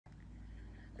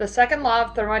The second law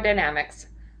of thermodynamics,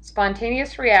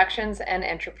 spontaneous reactions and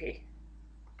entropy.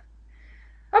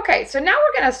 Okay, so now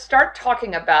we're going to start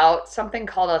talking about something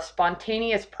called a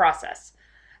spontaneous process.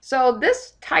 So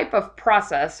this type of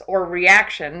process or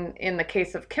reaction, in the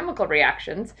case of chemical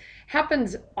reactions,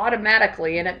 happens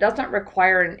automatically and it doesn't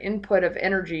require an input of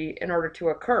energy in order to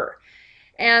occur.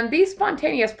 And these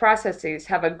spontaneous processes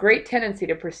have a great tendency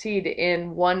to proceed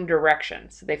in one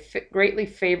direction. So they greatly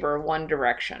favor one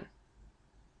direction.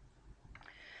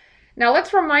 Now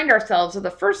let's remind ourselves of the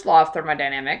first law of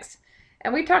thermodynamics,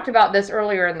 and we talked about this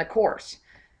earlier in the course.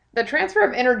 The transfer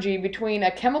of energy between a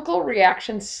chemical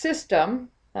reaction system,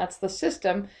 that's the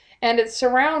system, and its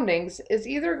surroundings is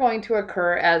either going to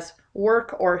occur as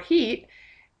work or heat,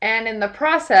 and in the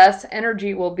process,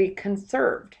 energy will be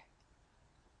conserved.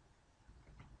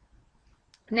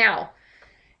 Now,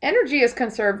 energy is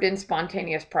conserved in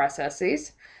spontaneous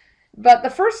processes, but the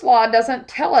first law doesn't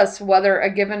tell us whether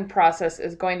a given process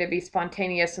is going to be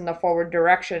spontaneous in the forward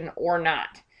direction or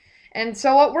not. And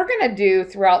so what we're going to do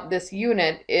throughout this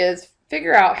unit is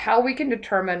figure out how we can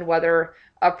determine whether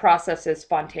a process is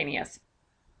spontaneous.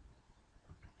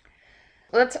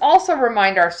 Let's also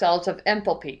remind ourselves of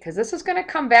enthalpy, because this is going to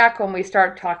come back when we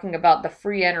start talking about the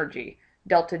free energy,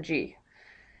 delta G.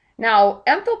 Now,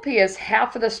 enthalpy is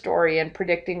half of the story in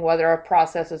predicting whether a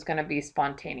process is going to be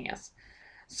spontaneous.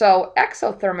 So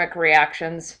exothermic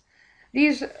reactions,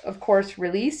 these of course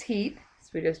release heat, so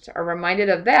we just are reminded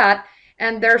of that,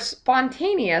 and they're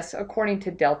spontaneous according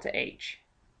to delta H.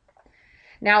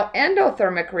 Now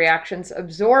endothermic reactions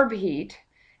absorb heat,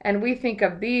 and we think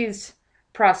of these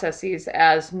processes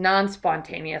as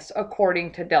non-spontaneous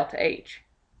according to delta H.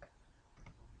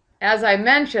 As I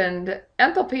mentioned,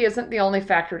 enthalpy isn't the only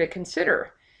factor to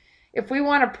consider. If we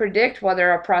want to predict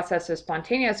whether a process is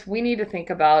spontaneous, we need to think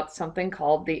about something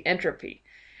called the entropy.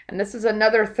 And this is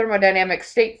another thermodynamic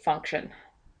state function.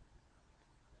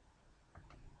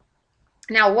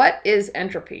 Now, what is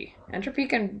entropy? Entropy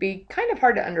can be kind of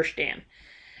hard to understand.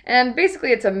 And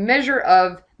basically, it's a measure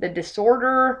of the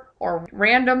disorder or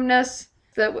randomness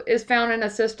that is found in a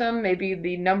system, maybe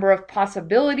the number of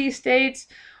possibility states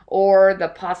or the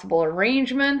possible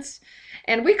arrangements.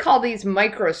 And we call these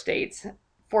microstates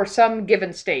for some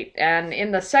given state. And in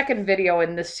the second video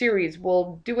in this series,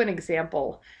 we'll do an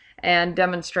example and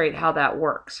demonstrate how that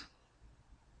works.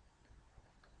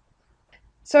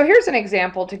 So here's an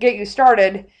example to get you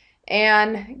started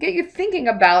and get you thinking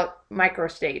about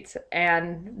microstates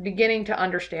and beginning to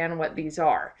understand what these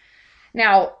are.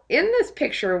 Now, in this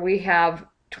picture, we have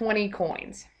 20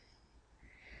 coins.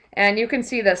 And you can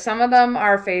see that some of them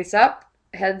are face up,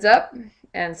 heads up,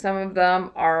 and some of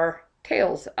them are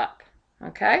tails up.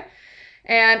 Okay,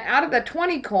 and out of the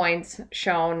 20 coins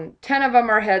shown, 10 of them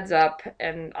are heads up,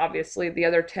 and obviously the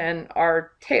other 10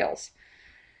 are tails.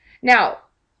 Now,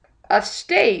 a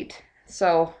state,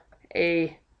 so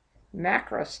a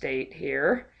macrostate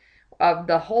here, of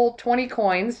the whole 20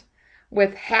 coins,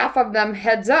 with half of them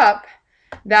heads up,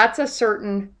 that's a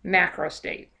certain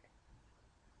macrostate.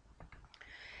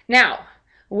 Now,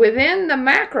 within the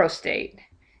macrostate,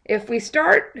 if we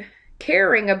start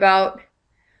caring about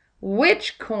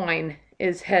which coin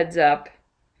is heads up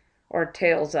or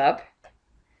tails up,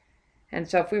 and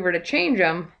so if we were to change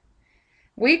them,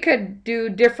 we could do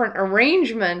different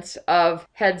arrangements of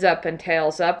heads up and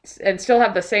tails up and still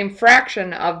have the same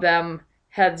fraction of them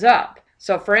heads up.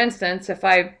 So for instance, if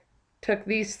I took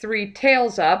these 3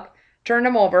 tails up, turned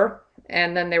them over,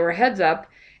 and then they were heads up,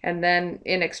 and then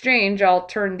in exchange I'll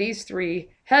turn these 3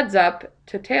 heads up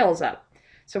to tails up.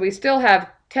 So we still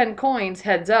have 10 coins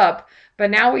heads up, but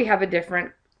now we have a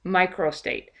different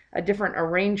microstate, a different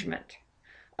arrangement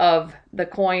of the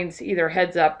coins either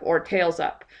heads up or tails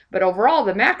up. But overall,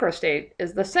 the macrostate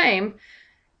is the same,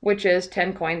 which is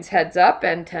 10 coins heads up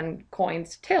and 10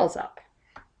 coins tails up.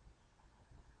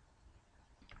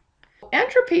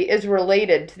 Entropy is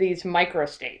related to these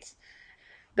microstates.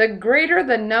 The greater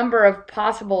the number of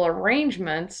possible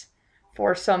arrangements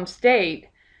for some state,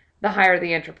 the higher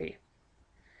the entropy.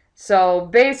 So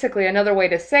basically, another way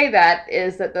to say that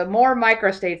is that the more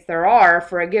microstates there are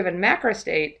for a given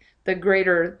macrostate, the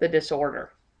greater the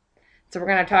disorder. So we're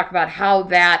going to talk about how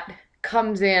that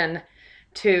comes in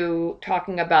to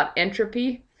talking about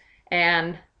entropy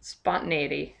and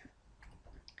spontaneity.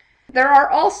 There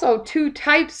are also 2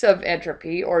 types of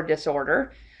entropy or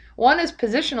disorder. One is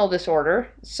positional disorder.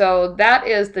 So that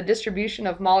is the distribution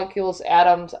of molecules,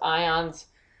 atoms, ions,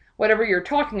 whatever you're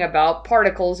talking about,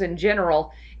 particles in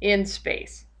general, in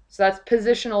space. So that's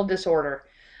positional disorder.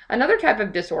 Another type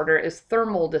of disorder is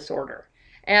thermal disorder.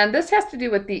 And this has to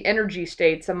do with the energy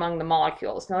states among the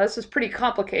molecules. Now this is pretty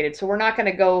complicated, so we're not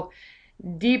going to go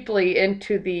deeply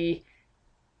into the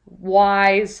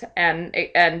whys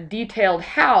and detailed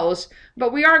hows,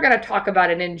 but we are going to talk about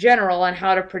it in general and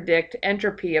how to predict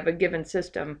entropy of a given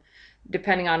system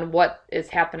depending on what is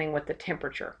happening with the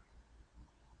temperature.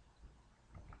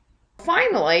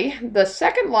 Finally, the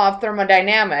second law of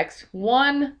thermodynamics,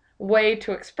 one way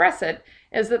to express it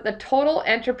is that the total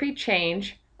entropy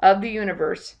change of the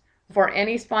universe for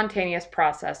any spontaneous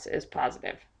process is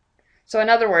positive. So in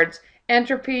other words,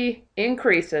 entropy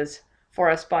increases for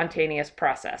a spontaneous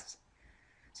process.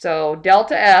 So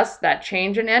delta S, that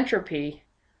change in entropy,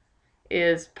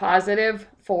 is positive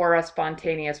for a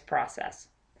spontaneous process.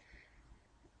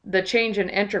 The change in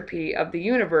entropy of the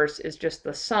universe is just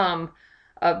the sum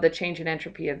of the change in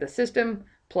entropy of the system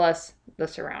plus the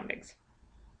surroundings.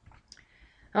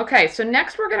 Okay, so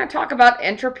next we're going to talk about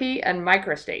entropy and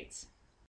microstates.